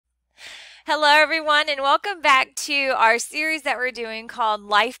Hello, everyone, and welcome back to our series that we're doing called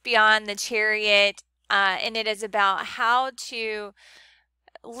Life Beyond the Chariot. And it is about how to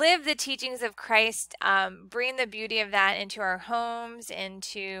live the teachings of Christ, bring the beauty of that into our homes,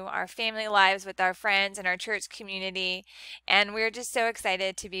 into our family lives with our friends and our church community. And we're just so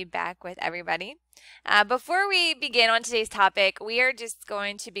excited to be back with everybody. Before we begin on today's topic, we are just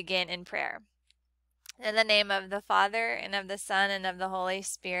going to begin in prayer. In the name of the Father, and of the Son, and of the Holy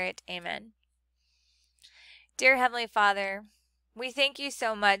Spirit. Amen. Dear Heavenly Father, we thank you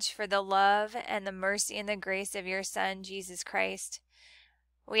so much for the love and the mercy and the grace of your Son, Jesus Christ.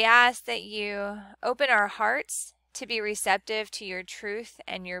 We ask that you open our hearts to be receptive to your truth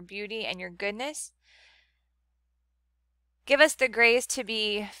and your beauty and your goodness. Give us the grace to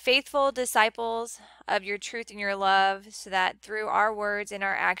be faithful disciples of your truth and your love, so that through our words and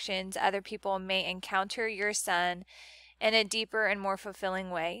our actions, other people may encounter your Son in a deeper and more fulfilling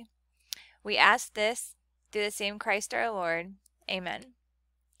way. We ask this through the same Christ our Lord. Amen.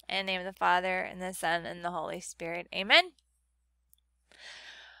 In the name of the Father, and the Son, and the Holy Spirit. Amen.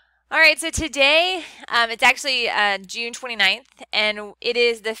 All right, so today, it's actually June 29th, and it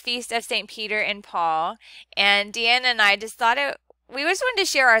is the Feast of St. Peter and Paul. And Deanna and I just thought we just wanted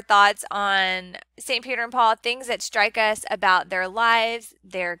to share our thoughts on St. Peter and Paul, things that strike us about their lives,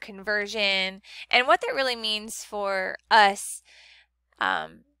 their conversion, and what that really means for us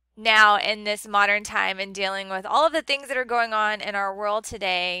now in this modern time and dealing with all of the things that are going on in our world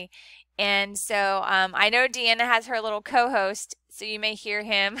today. And so I know Deanna has her little co-host, so you may hear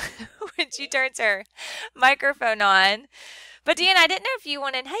him when she turns her microphone on. But Deanna, I didn't know if you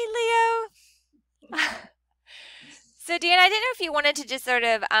wanted, hey Leo. So Deanna, I didn't know if you wanted to just sort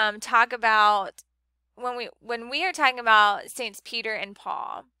of talk about when we are talking about Saints Peter and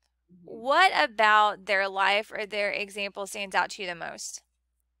Paul, what about their life or their example stands out to you the most?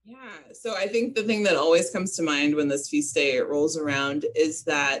 Yeah, so I think the thing that always comes to mind when this feast day rolls around is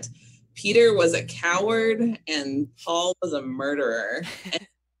that Peter was a coward and Paul was a murderer. And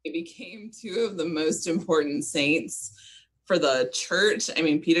they became two of the most important saints for the church. I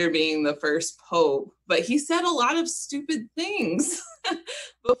mean, Peter being the first pope, but he said a lot of stupid things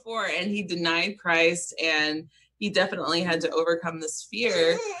before, and he denied Christ, and he definitely had to overcome this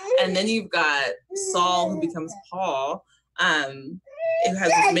fear. And then you've got Saul, who becomes Paul. It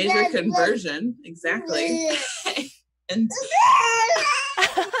has this major conversion, exactly. and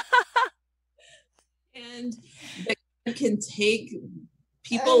and they can take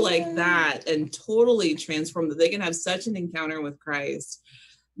people like that and totally transform them. They can have such an encounter with Christ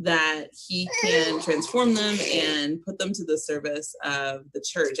that he can transform them and put them to the service of the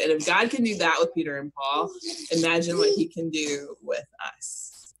church. And if God can do that with Peter and Paul, imagine what he can do with us.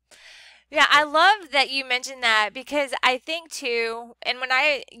 Yeah, I love that you mentioned that, because I think too, and when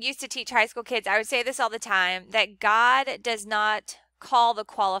I used to teach high school kids, I would say this all the time, that God does not call the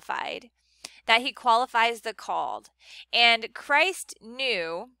qualified, that he qualifies the called. And Christ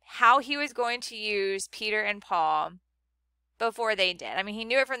knew how he was going to use Peter and Paul before they did. I mean, he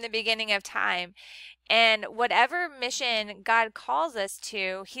knew it from the beginning of time. And whatever mission God calls us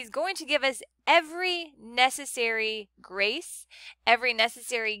to, he's going to give us every necessary grace, every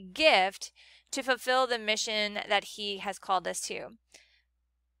necessary gift to fulfill the mission that he has called us to.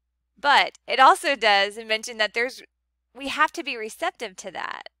 But it also does mention that we have to be receptive to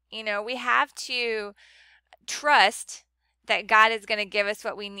that. You know, we have to trust that God is going to give us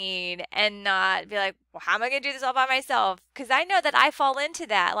what we need, and not be like, well, how am I going to do this all by myself? Because I know that I fall into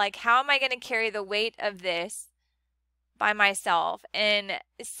that. Like, how am I going to carry the weight of this by myself? And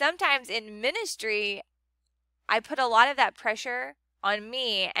sometimes in ministry, I put a lot of that pressure on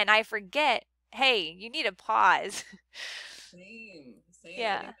me, and I forget, hey, you need a pause. Same.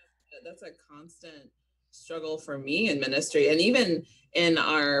 Yeah. That's a constant struggle for me in ministry, and even in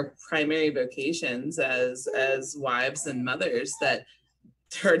our primary vocations as wives and mothers, that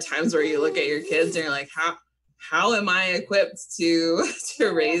there are times where you look at your kids and you're like, how am I equipped to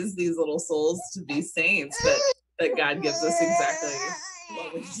raise these little souls to be saints? But God gives us exactly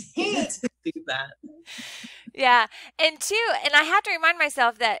what we need to do that. Yeah. And I have to remind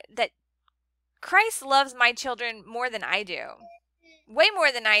myself that Christ loves my children more than I do. Way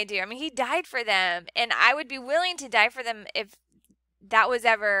more than I do. I mean, he died for them, and I would be willing to die for them if that was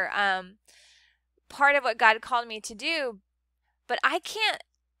ever part of what God called me to do. But I can't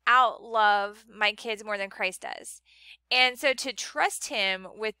outlove my kids more than Christ does. And so to trust him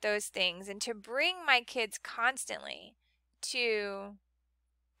with those things, and to bring my kids constantly to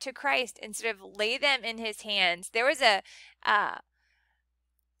Christ, and sort of lay them in his hands. There was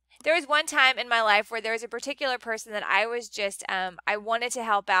There was one time in my life where there was a particular person that I was just, I wanted to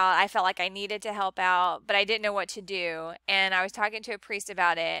help out. I felt like I needed to help out, but I didn't know what to do. And I was talking to a priest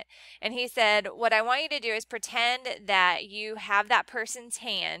about it. And he said, what I want you to do is pretend that you have that person's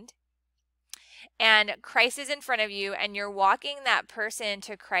hand and Christ is in front of you and you're walking that person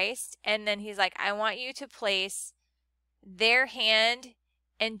to Christ. And then he's like, I want you to place their hand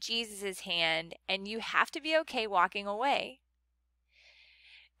and Jesus's hand, and you have to be okay walking away.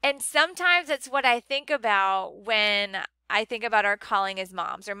 And sometimes it's what I think about when I think about our calling as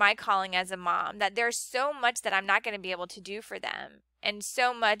moms, or my calling as a mom, that there's so much that I'm not going to be able to do for them, and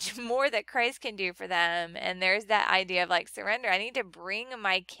so much more that Christ can do for them. And there's that idea of like surrender. I need to bring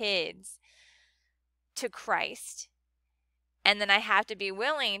my kids to Christ. And then I have to be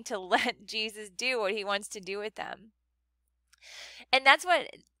willing to let Jesus do what he wants to do with them. And that's what,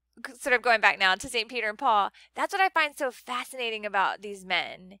 sort of going back now to St. Peter and Paul, that's what I find so fascinating about these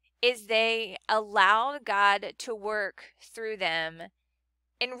men, is they allowed God to work through them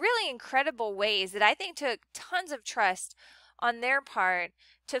in really incredible ways that I think took tons of trust on their part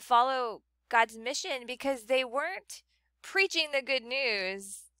to follow God's mission, because they weren't preaching the good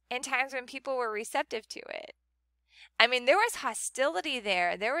news in times when people were receptive to it. I mean, there was hostility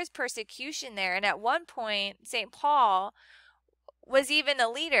there. There was persecution there. And at one point, St. Paul was even a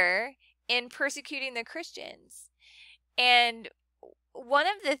leader in persecuting the Christians. And one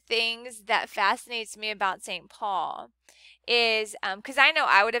of the things that fascinates me about St. Paul is, because I know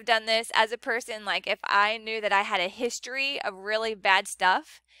I would have done this as a person, like if I knew that I had a history of really bad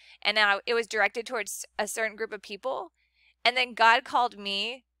stuff and now it was directed towards a certain group of people, and then God called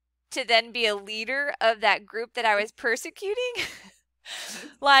me to then be a leader of that group that I was persecuting.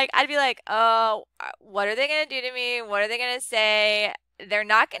 Like, I'd be like, oh, what are they going to do to me? What are they going to say? They're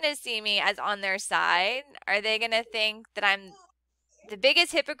not going to see me as on their side. Are they going to think that I'm the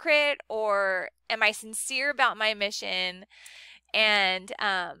biggest hypocrite, or am I sincere about my mission? And,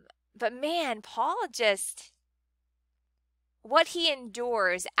 but man, Paul just, what he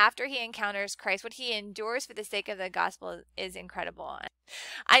endures after he encounters Christ, what he endures for the sake of the gospel is incredible.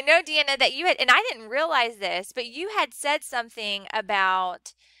 I know, Deanna, that you had, and I didn't realize this, but you had said something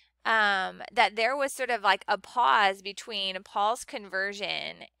about that there was sort of like a pause between Paul's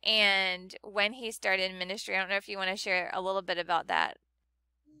conversion and when he started ministry. I don't know if you want to share a little bit about that.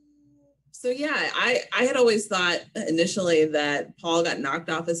 So yeah, I had always thought initially that Paul got knocked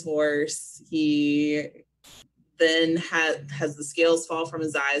off his horse. He then has the scales fall from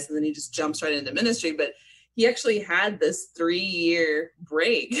his eyes, and then he just jumps right into ministry. But he actually had this 3-year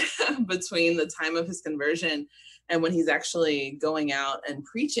break between the time of his conversion and when he's actually going out and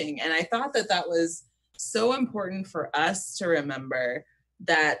preaching. And I thought that that was so important for us to remember,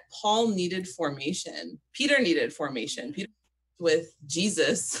 that Paul needed formation. Peter needed formation. Peter was with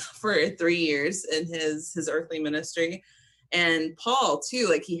Jesus for 3 years in his earthly ministry. And Paul too,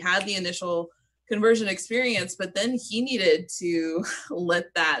 like he had the initial conversion experience, but then he needed to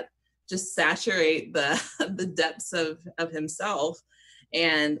let that just saturate the depths of himself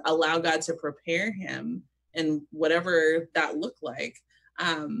and allow God to prepare him, and whatever that looked like,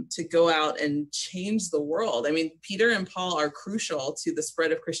 to go out and change the world. I mean, Peter and Paul are crucial to the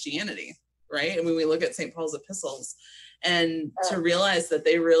spread of Christianity, right? And when we look at St. Paul's epistles, and to realize that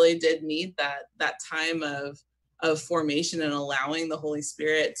they really did need that time of formation and allowing the Holy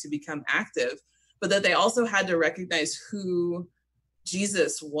Spirit to become active, but that they also had to recognize who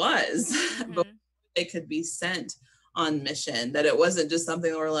Jesus was before they could be sent on mission. That it wasn't just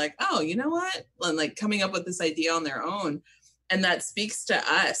something that we're like, oh, you know what? And like coming up with this idea on their own. And that speaks to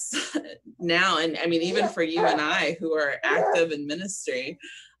us now. And I mean, even for you and I who are active in ministry,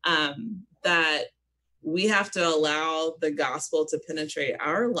 that we have to allow the gospel to penetrate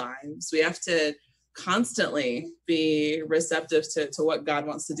our lives. We have to constantly be receptive to what God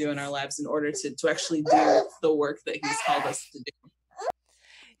wants to do in our lives in order to actually do the work that he's called us to do.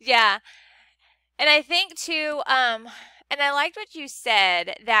 Yeah. And I think too, and I liked what you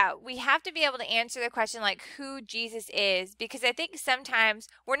said, that we have to be able to answer the question like who Jesus is, because I think sometimes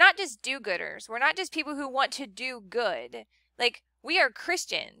we're not just do-gooders. We're not just people who want to do good. Like, we are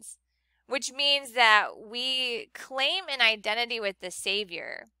Christians, which means that we claim an identity with the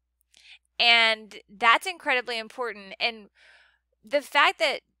Savior. And that's incredibly important. And the fact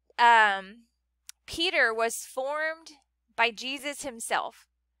that Peter was formed by Jesus himself,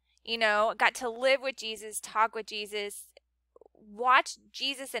 you know, got to live with Jesus, talk with Jesus, watch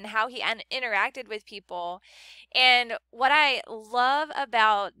Jesus and how he interacted with people. And what I love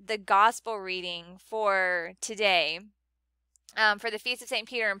about the gospel reading for today, for the Feast of St.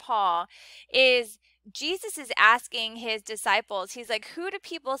 Peter and Paul, is Jesus is asking his disciples, he's like, who do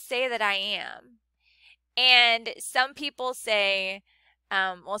people say that I am? And some people say,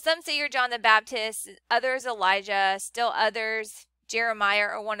 some say you're John the Baptist, others Elijah, still others Jeremiah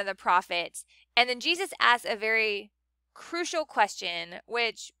or one of the prophets. And then Jesus asks a very crucial question,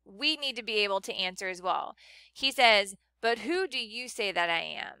 which we need to be able to answer as well. He says, but who do you say that I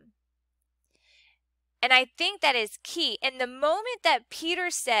am? And I think that is key. And the moment that Peter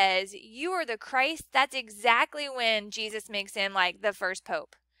says, you are the Christ, that's exactly when Jesus makes him like the first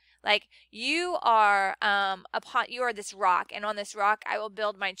pope. Like, you are you are this rock, and on this rock I will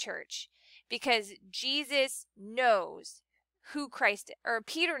build my church. Because Jesus knows who Christ, or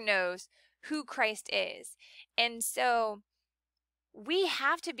Peter knows who Christ is. And so we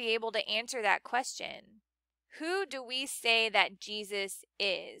have to be able to answer that question. Who do we say that Jesus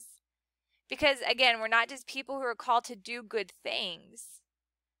is? Because again, we're not just people who are called to do good things.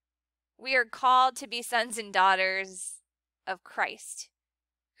 We are called to be sons and daughters of Christ,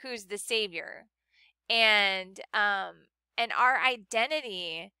 who's the Savior. And our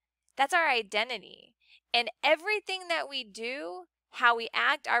identity, that's our identity. And everything that we do, how we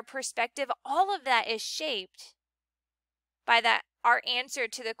act, our perspective, all of that is shaped by that, our answer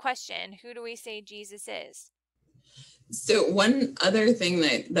to the question, who do we say Jesus is? So one other thing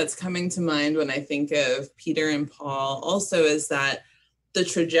that's coming to mind when I think of Peter and Paul also is that the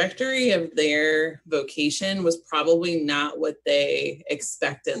trajectory of their vocation was probably not what they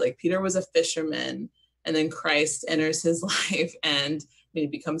expected. Like, Peter was a fisherman, and then Christ enters his life, and he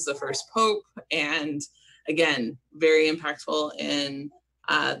becomes the first pope, and again, very impactful in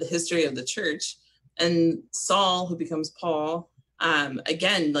the history of the church. And Saul, who becomes Paul,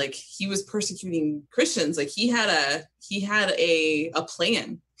 again, like, he was persecuting Christians. Like, he had a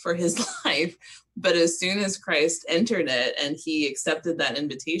plan for his life, but as soon as Christ entered it and he accepted that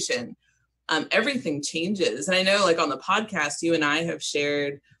invitation, everything changes. And I know, like, on the podcast, you and I have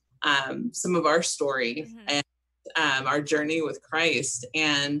shared some of our story and our journey with Christ.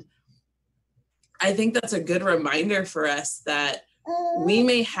 And I think that's a good reminder for us that we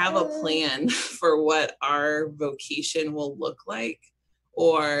may have a plan for what our vocation will look like,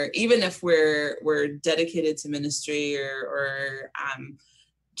 or even if we're dedicated to ministry or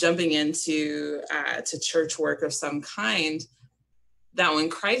jumping into to church work of some kind, that when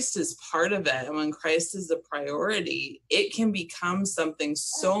Christ is part of it and when Christ is the priority, it can become something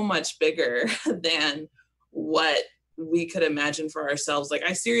so much bigger than what we could imagine for ourselves. Like,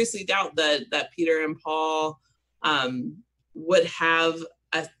 I seriously doubt that Peter and Paul would have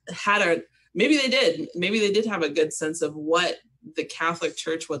maybe they did have a good sense of what the Catholic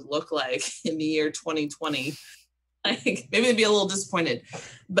Church would look like in the year 2020. Like, maybe they'd be a little disappointed,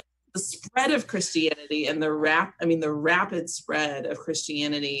 but the spread of Christianity and the rapid spread of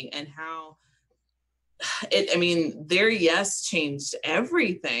Christianity and how their yes changed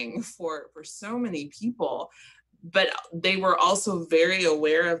everything for so many people. But they were also very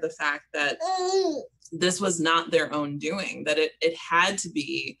aware of the fact that this was not their own doing, that it had to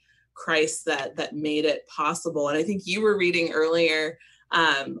be Christ that made it possible. And I think you were reading earlier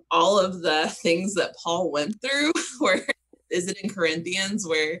all of the things that Paul went through, where is it in Corinthians,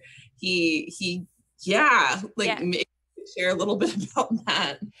 where he share a little bit about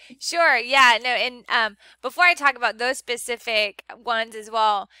that. Sure. Yeah. No. And before I talk about those specific ones as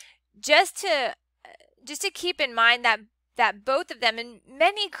well, just to keep in mind that both of them and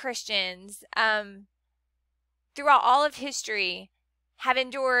many Christians throughout all of history have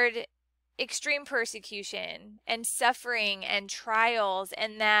endured extreme persecution and suffering and trials,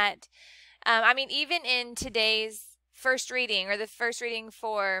 and that even in today's first reading, or the first reading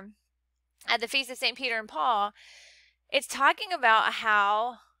for the Feast of St. Peter and Paul, it's talking about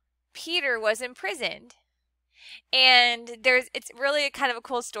how Peter was imprisoned. And it's really a kind of a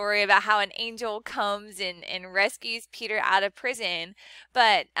cool story about how an angel comes and rescues Peter out of prison.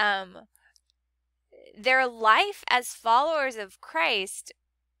 But their life as followers of Christ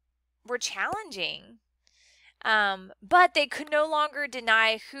were challenging. But they could no longer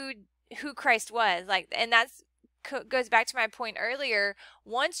deny who Christ was. And that's goes back to my point earlier.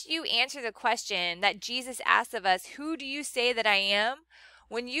 Once you answer the question that Jesus asked of us, who do you say that I am?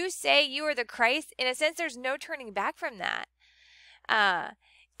 When you say you are the Christ, in a sense, there's no turning back from that.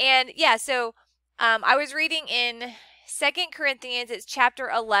 So I was reading in 2 Corinthians, it's chapter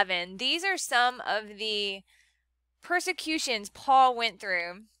 11. These are some of the persecutions Paul went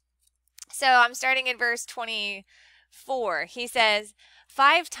through. So I'm starting in verse 24. He says,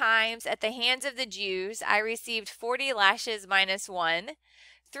 5 times at the hands of the Jews I received 40 lashes minus 1.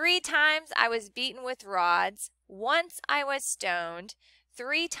 3 times I was beaten with rods. Once I was stoned.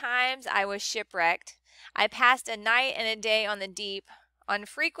 3 times I was shipwrecked. I passed a night and a day on the deep, on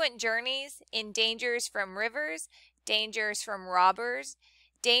frequent journeys, in dangers from rivers, dangers from robbers,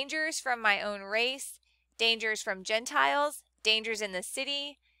 dangers from my own race, dangers from Gentiles, dangers in the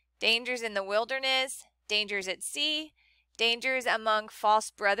city, dangers in the wilderness, dangers at sea, dangers among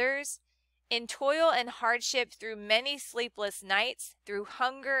false brothers, in toil and hardship through many sleepless nights, through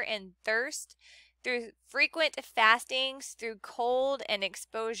hunger and thirst, through frequent fastings, through cold and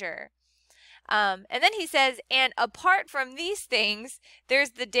exposure. And then he says, and apart from these things,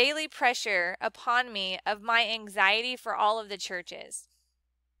 there's the daily pressure upon me of my anxiety for all of the churches.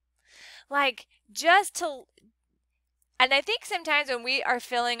 Like, just to, and I think sometimes when we are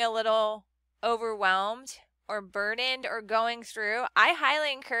feeling a little overwhelmed or burdened or going through, I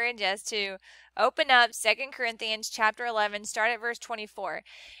highly encourage us to open up 2 Corinthians chapter 11, start at verse 24,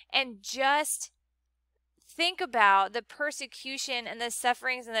 and just think about the persecution and the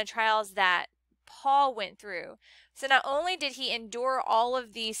sufferings and the trials that Paul went through. So not only did he endure all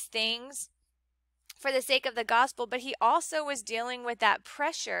of these things for the sake of the gospel, but he also was dealing with that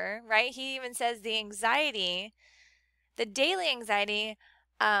pressure, right? He even says the anxiety, the daily anxiety,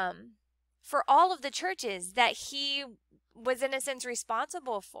 for all of the churches that he was in a sense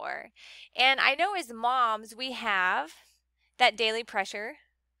responsible for. And I know as moms, we have that daily pressure,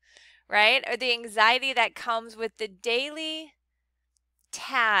 right? Or the anxiety that comes with the daily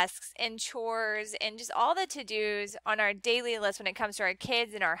tasks and chores and just all the to-dos on our daily list when it comes to our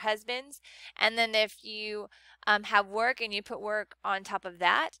kids and our husbands. And then if you have work and you put work on top of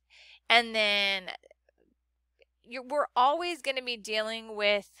that, and then we're always going to be dealing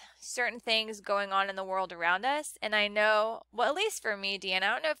with certain things going on in the world around us. And I know, well, at least for me, Deanna,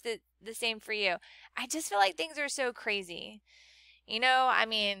 I don't know if the same for you. I just feel like things are so crazy. I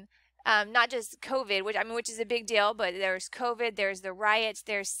mean, not just COVID, which is a big deal, but there's COVID, there's the riots,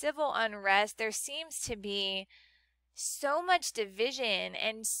 there's civil unrest. There seems to be so much division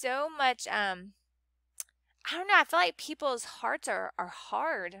and so much, I don't know, I feel like people's hearts are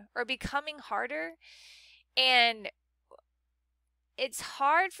hard or becoming harder. And it's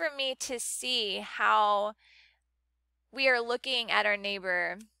hard for me to see how we are looking at our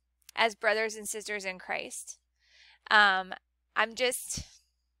neighbor as brothers and sisters in Christ. I'm just,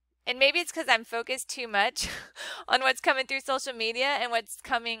 and maybe it's because I'm focused too much on what's coming through social media and what's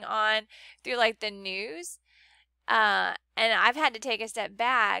coming on through like the news. And I've had to take a step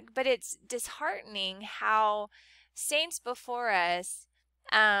back, but it's disheartening how saints before us,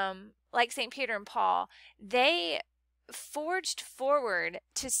 like St. Peter and Paul, they forged forward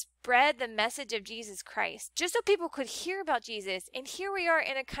to spread the message of Jesus Christ just so people could hear about Jesus. And here we are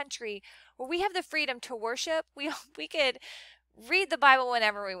in a country where we have the freedom to worship. We could read the Bible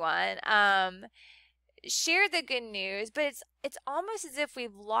whenever we want, share the good news, but it's almost as if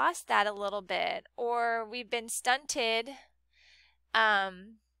we've lost that a little bit, or we've been stunted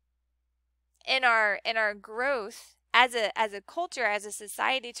in our growth as a culture, as a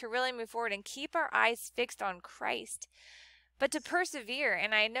society, to really move forward and keep our eyes fixed on Christ, but to persevere.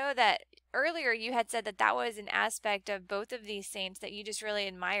 And I know that earlier you had said that was an aspect of both of these saints that you just really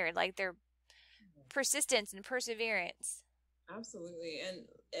admired, like their persistence and perseverance. Absolutely. And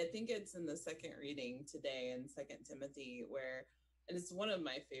I think it's in the second reading today in 2 Timothy and it's one of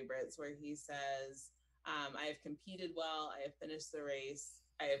my favorites, where he says, I have competed well, I have finished the race,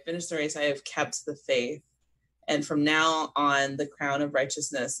 I have kept the faith. And from now on, the crown of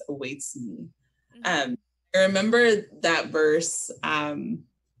righteousness awaits me. Mm-hmm. I remember that verse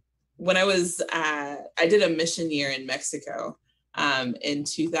when I did a mission year in Mexico in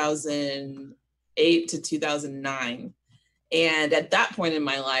 2008 to 2009. And at that point in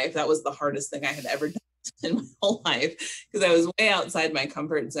my life, that was the hardest thing I had ever done in my whole life, because I was way outside my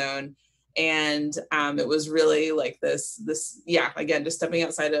comfort zone. And it was really like this, again, just stepping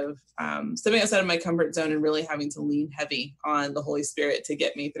outside of my comfort zone and really having to lean heavy on the Holy Spirit to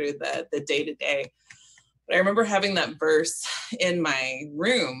get me through the day to day. But I remember having that verse in my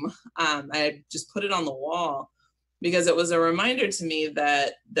room. I just put it on the wall because it was a reminder to me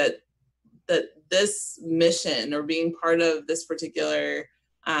that this mission, or being part of this particular,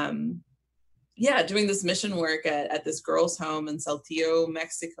 doing this mission work at this girls' home in Saltillo,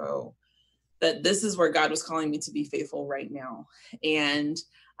 Mexico, that this is where God was calling me to be faithful right now. And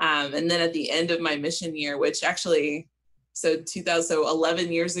then at the end of my mission year, which actually, so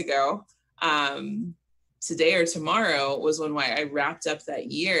 11 years ago, today or tomorrow was when I wrapped up that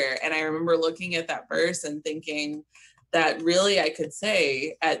year. And I remember looking at that verse and thinking that really I could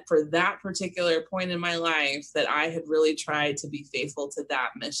say for that particular point in my life that I had really tried to be faithful to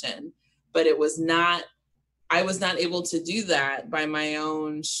that mission, but it was not I was not able to do that by my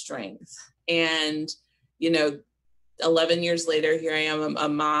own strength. And, 11 years later, here I am, a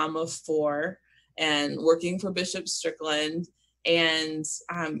mom of 4 and working for Bishop Strickland. And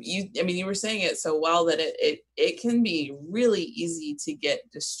you were saying it so well that it can be really easy to get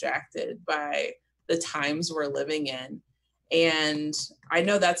distracted by the times we're living in. And I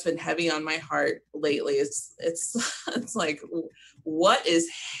know that's been heavy on my heart lately. It's like, what is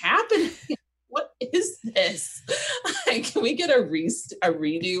happening? What is this? Can we get a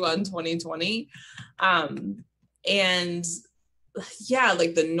redo on 2020? And yeah,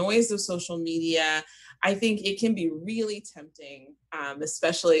 like the noise of social media, I think it can be really tempting,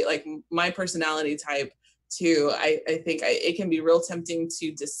 especially like my personality type too. I think it can be real tempting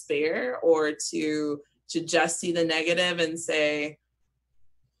to despair or to just see the negative and say,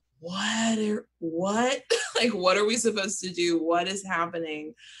 what like, what are we supposed to do? What is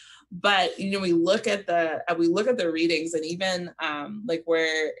happening? But we look at the readings, and even like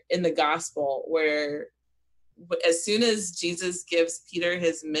where in the gospel, where as soon as Jesus gives Peter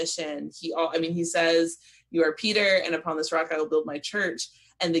his mission, he says, "You are Peter, and upon this rock I will build my church,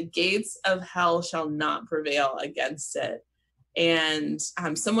 and the gates of hell shall not prevail against it." And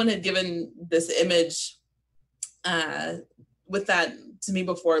someone had given this image with that to me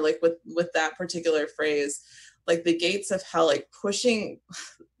before, like with that particular phrase, like the gates of hell, like pushing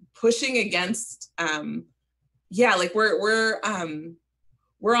against, like we're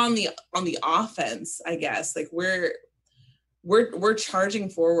on the offense, I guess. Like we're charging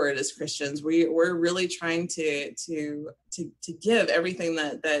forward as Christians. We're really trying to give everything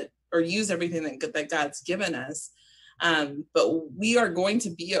that or use everything that God's given us. But we are going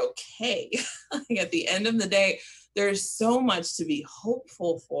to be okay. Like at the end of the day, there's so much to be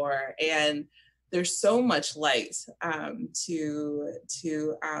hopeful for, and there's so much light to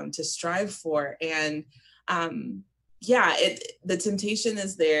strive for. And the temptation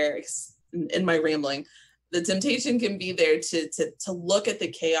is there. In my rambling, the temptation can be there to look at the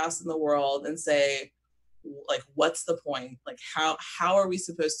chaos in the world and say, like, what's the point? Like, how are we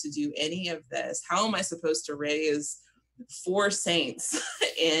supposed to do any of this? How am I supposed to raise 4 saints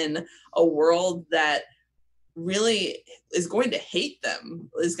in a world that really is going to hate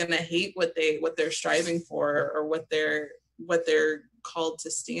them, is going to hate what they're striving for, or what they're called to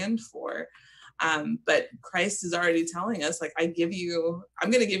stand for? But Christ is already telling us, like, I'm going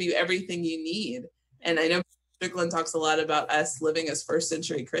to give you everything you need. And I know Strickland talks a lot about us living as first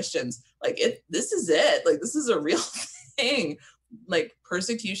century Christians. Like, this is it. Like, this is a real thing. Like,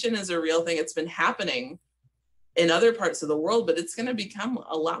 persecution is a real thing. It's been happening in other parts of the world, but it's going to become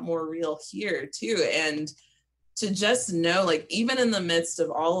a lot more real here too. And to just know, like, even in the midst of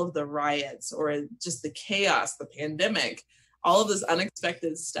all of the riots or just the chaos, the pandemic, all of this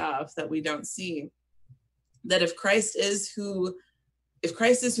unexpected stuff that we don't see, that if Christ is who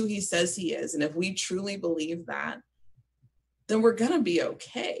he says he is, and if we truly believe that, then we're going to be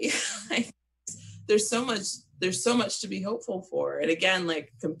okay. There's so much to be hopeful for. And again,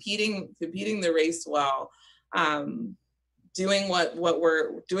 like competing the race well, doing what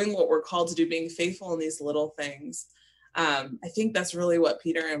we're called to do, being faithful in these little things. I think that's really what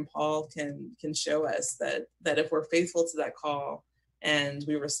Peter and Paul can show us, that if we're faithful to that call and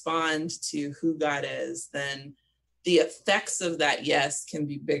we respond to who God is, then the effects of that yes can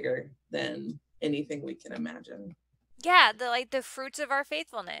be bigger than anything we can imagine. Yeah, the fruits of our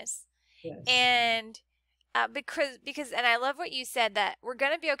faithfulness. Yes. And because and I love what you said, that we're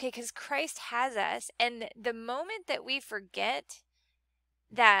going to be okay because Christ has us. And the moment that we forget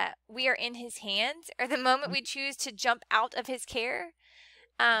that we are in his hands, or the moment we choose to jump out of his care,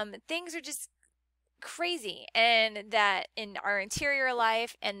 things are just crazy. And that in our interior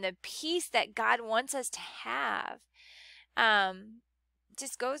life and the peace that God wants us to have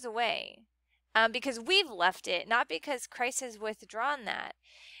just goes away, because we've left it, not because Christ has withdrawn that.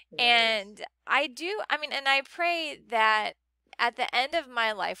 And I pray that at the end of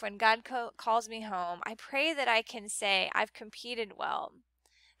my life, when God calls me home, I pray that I can say I've competed well,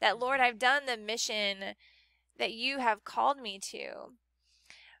 that, Lord, I've done the mission that you have called me to.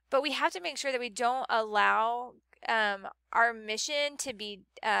 But we have to make sure that we don't allow our mission to be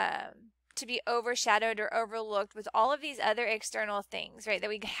overshadowed or overlooked with all of these other external things, right? That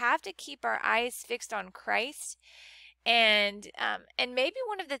we have to keep our eyes fixed on Christ. And maybe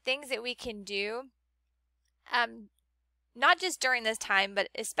one of the things that we can do, not just during this time, but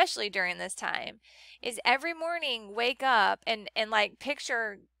especially during this time, is every morning wake up and like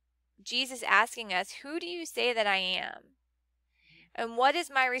picture Jesus asking us, who do you say that I am? And what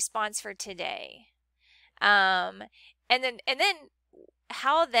is my response for today? And then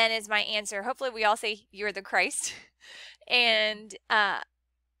how then is my answer? Hopefully we all say you're the Christ. And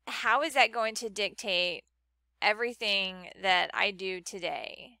how is that going to dictate everything that I do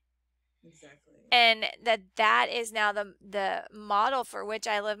today? Exactly. And that is now the model for which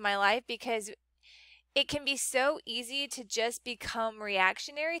I live my life, because it can be so easy to just become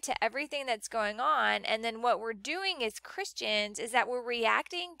reactionary to everything that's going on. And then what we're doing as Christians is that we're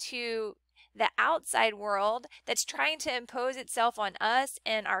reacting to the outside world that's trying to impose itself on us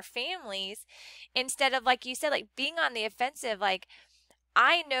and our families, instead of, like you said, like being on the offensive. Like,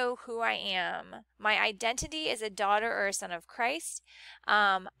 I know who I am. My identity is a daughter or a son of Christ.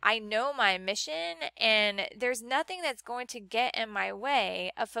 I know my mission, and there's nothing that's going to get in my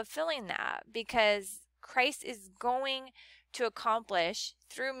way of fulfilling that, because Christ is going to accomplish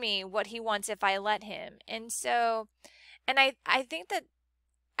through me what he wants if I let him. And so, and I think that,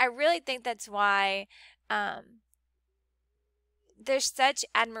 I really think that's why there's such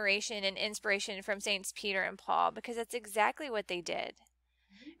admiration and inspiration from Saints Peter and Paul, because that's exactly what they did.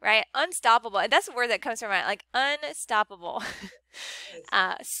 Right? Unstoppable. And that's a word that comes from my, like, unstoppable.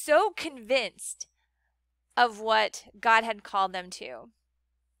 So convinced of what God had called them to.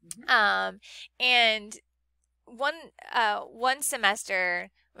 And one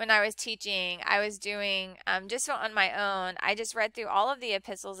semester when I was teaching, I was doing, just on my own, I just read through all of the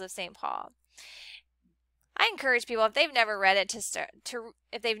epistles of St. Paul. I encourage people, if they've never read it, to start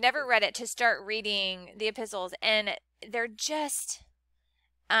reading the epistles, and they're just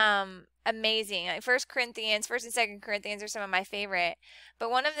amazing. Like First and Second Corinthians are some of my favorite.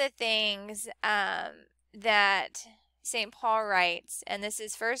 But one of the things that St. Paul writes, and this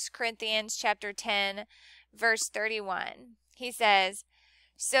is 1 Corinthians chapter 10, verse 31. He says,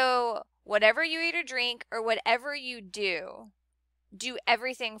 "So whatever you eat or drink, or whatever you do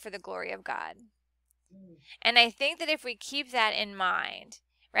everything for the glory of God." And I think that if we keep that in mind,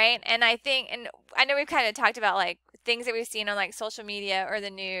 right? And I know we've kind of talked about like things that we've seen on like social media or the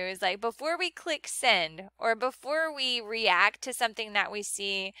news, like before we click send or before we react to something that we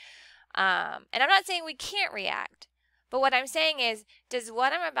see. And I'm not saying we can't react, but what I'm saying is, does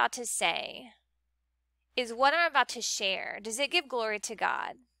what I'm about to say, is what I'm about to share, does it give glory to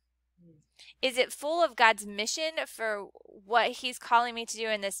God? Is it full of God's mission for what he's calling me to do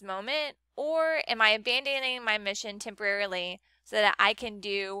in this moment? Or am I abandoning my mission temporarily so that I can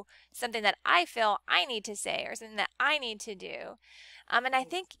do something that I feel I need to say, or something that I need to do? And I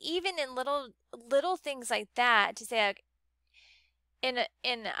think even in little things like that, to say, like, in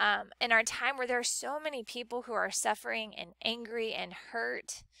our time where there are so many people who are suffering and angry and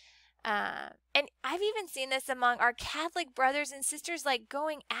hurt, and I've even seen this among our Catholic brothers and sisters, like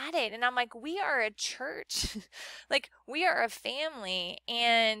going at it. And I'm like, we are a church, like we are a family.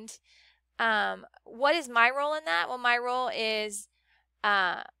 And what is my role in that? Well, my role is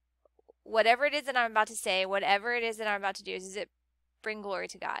whatever it is that I'm about to say, whatever it is that I'm about to do, does it bring glory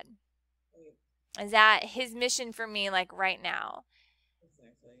to God? Is that his mission for me, like right now?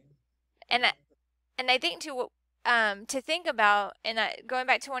 Exactly. And I think to think about, and going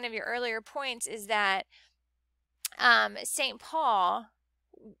back to one of your earlier points, is that St. Paul,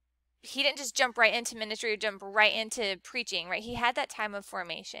 he didn't just jump right into ministry or jump right into preaching, right? He had that time of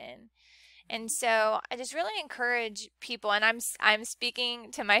formation. And so I just really encourage people, and I'm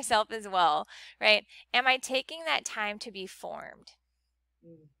speaking to myself as well, right? Am I taking that time to be formed?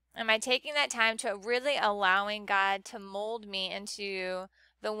 Am I taking that time to really allowing God to mold me into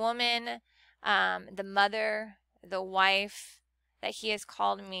the woman, the mother, the wife that he has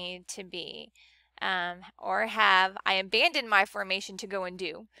called me to be? Or have I abandoned my formation to go and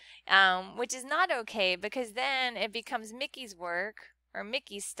do, which is not okay, because then it becomes Mickey's work or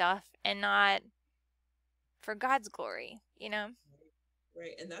Mickey's stuff and not for God's glory, you know?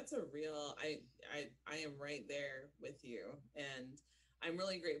 Right. And that's a real, I am right there with you. And I'm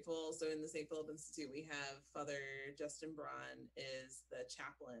really grateful. So in the St. Philip Institute, we have Father Justin Braun is the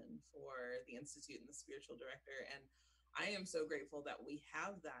chaplain for the Institute and the spiritual director. And I am so grateful that we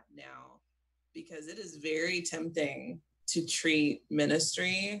have that now, because it is very tempting to treat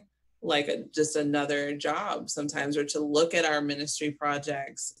ministry like just another job sometimes, or to look at our ministry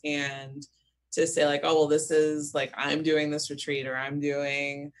projects and to say like, oh, well, this is like, I'm doing this retreat, or I'm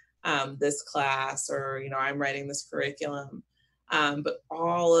doing this class, or, you know, I'm writing this curriculum. But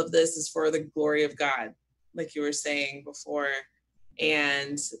all of this is for the glory of God, like you were saying before.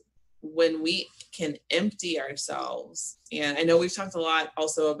 And when we can empty ourselves, and I know we've talked a lot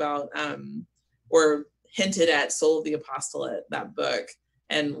also about, or hinted at Soul of the Apostolate, that book,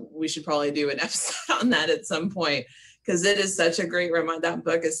 and we should probably do an episode on that at some point, because it is such a great reminder. That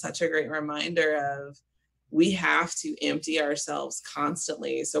book is such a great reminder of we have to empty ourselves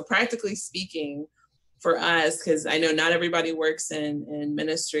constantly. So practically speaking, for us, because I know not everybody works in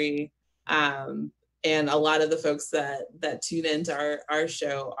ministry, and a lot of the folks that tune into our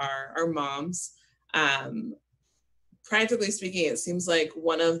show are moms. Practically speaking, it seems like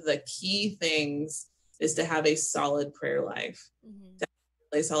one of the key things is to have a solid prayer life. Mm-hmm.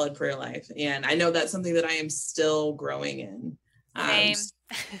 A solid prayer life. And I know that's something that I am still growing in. Same.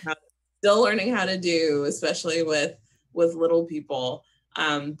 Still learning how to do, especially with little people.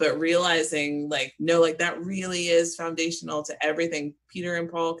 But realizing that really is foundational to everything. Peter and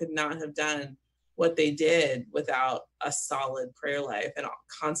Paul could not have done what they did without a solid prayer life, and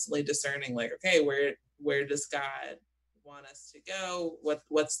constantly discerning, like, okay, where does God want us to go?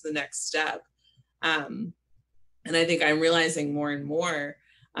 What's the next step? And I think I'm realizing more and more,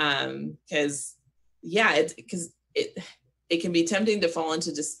 because it can be tempting to fall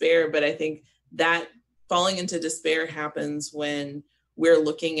into despair, but I think that falling into despair happens when we're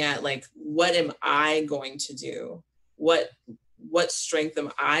looking at, like, what am I going to do? What strength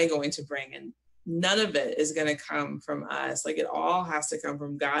am I going to bring? And none of it is going to come from us. Like, it all has to come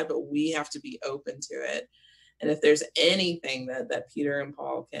from God, but we have to be open to it. And if there's anything that Peter and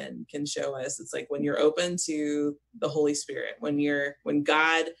Paul can show us, it's like, when you're open to the Holy Spirit, when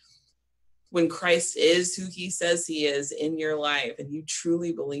Christ is who he says he is in your life, and you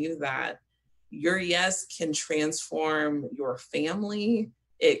truly believe that, your yes can transform your family.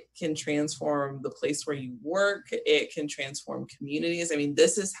 It can transform the place where you work. It can transform communities. I mean,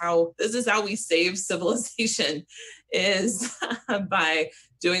 this is how we save civilization, is by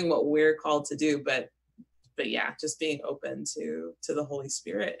doing what we're called to do. But yeah, just being open to the Holy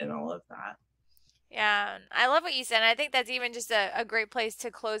Spirit and all of that. Yeah, I love what you said. And I think that's even just a great place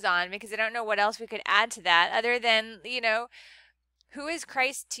to close on, because I don't know what else we could add to that other than, who is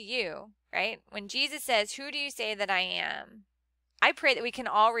Christ to you, right? When Jesus says, "Who do you say that I am?" I pray that we can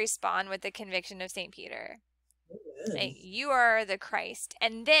all respond with the conviction of St. Peter. Like, you are the Christ.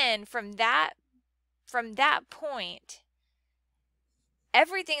 And then from that point,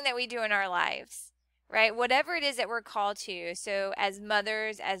 everything that we do in our lives, right? Whatever it is that we're called to. So as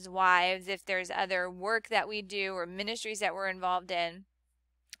mothers, as wives, if there's other work that we do or ministries that we're involved in,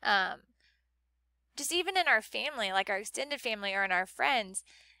 just even in our family, like our extended family or in our friends,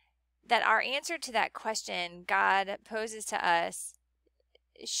 that our answer to that question God poses to us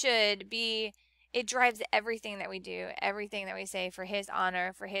should be, it drives everything that we do, everything that we say, for his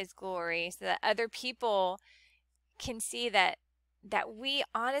honor, for his glory, so that other people can see that we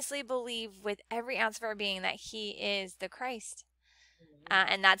honestly believe with every ounce of our being that he is the Christ.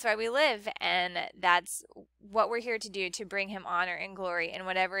 And that's why we live. And that's what we're here to do, to bring him honor and glory in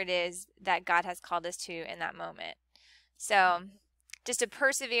whatever it is that God has called us to in that moment. So just to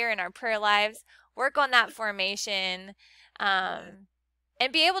persevere in our prayer lives, work on that formation,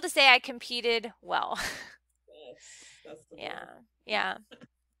 and be able to say, I competed well. That's the Yeah.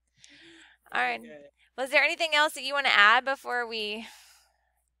 All right. Was there anything else that you want to add before we?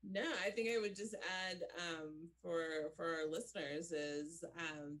 No, I think I would just add, for our listeners, is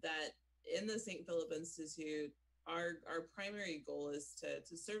that in the St. Philip Institute, our primary goal is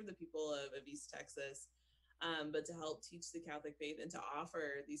to serve the people of East Texas, but to help teach the Catholic faith and to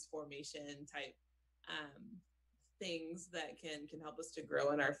offer these formation type things that can help us to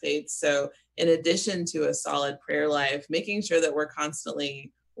grow in our faith. So in addition to a solid prayer life, making sure that we're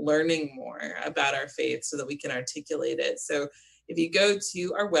constantly learning more about our faith so that we can articulate it. So if you go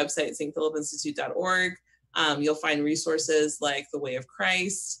to our website, stphilipinstitute.org, you'll find resources like The Way of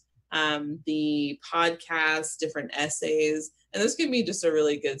Christ, the podcast, different essays, and this can be just a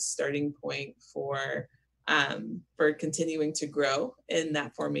really good starting point for continuing to grow in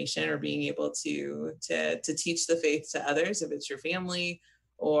that formation, or being able to teach the faith to others, if it's your family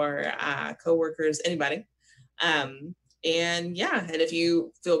or coworkers, anybody. And if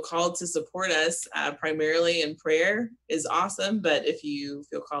you feel called to support us, primarily in prayer is awesome. But if you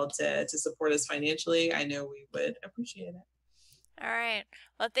feel called to support us financially, I know we would appreciate it. All right.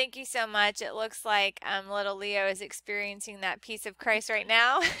 Well, thank you so much. It looks like little Leo is experiencing that peace of Christ right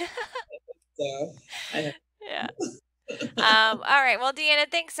now. So, yeah. All right. Well, Deanna,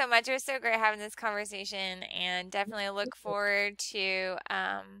 thanks so much. It was so great having this conversation, and definitely look forward to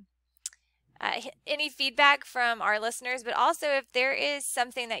any feedback from our listeners, but also if there is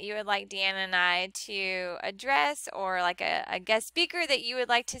something that you would like Deanna and I to address, or like a guest speaker that you would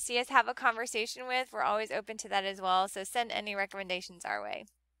like to see us have a conversation with, we're always open to that as well. So send any recommendations our way.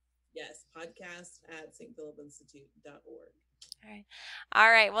 Yes, podcast at stphilipinstitute.org.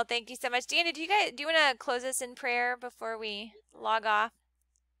 All right. Well, thank you so much. Deanna, do you want to close us in prayer before we log off?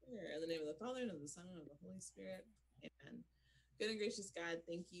 In the name of the Father, and of the Son, and of the Holy Spirit. Amen. Good and gracious God,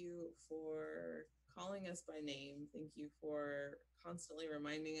 thank you for calling us by name. Thank you for constantly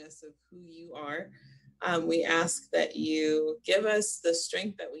reminding us of who you are. We ask that you give us the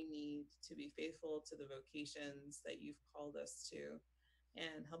strength that we need to be faithful to the vocations that you've called us to,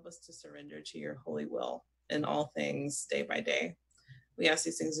 and help us to surrender to your holy will in all things day by day. We ask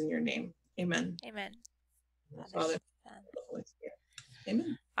these things in your name. Amen. Amen. Father, Son, and the Holy Spirit.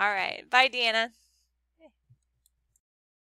 Amen. All right. Bye, Deanna.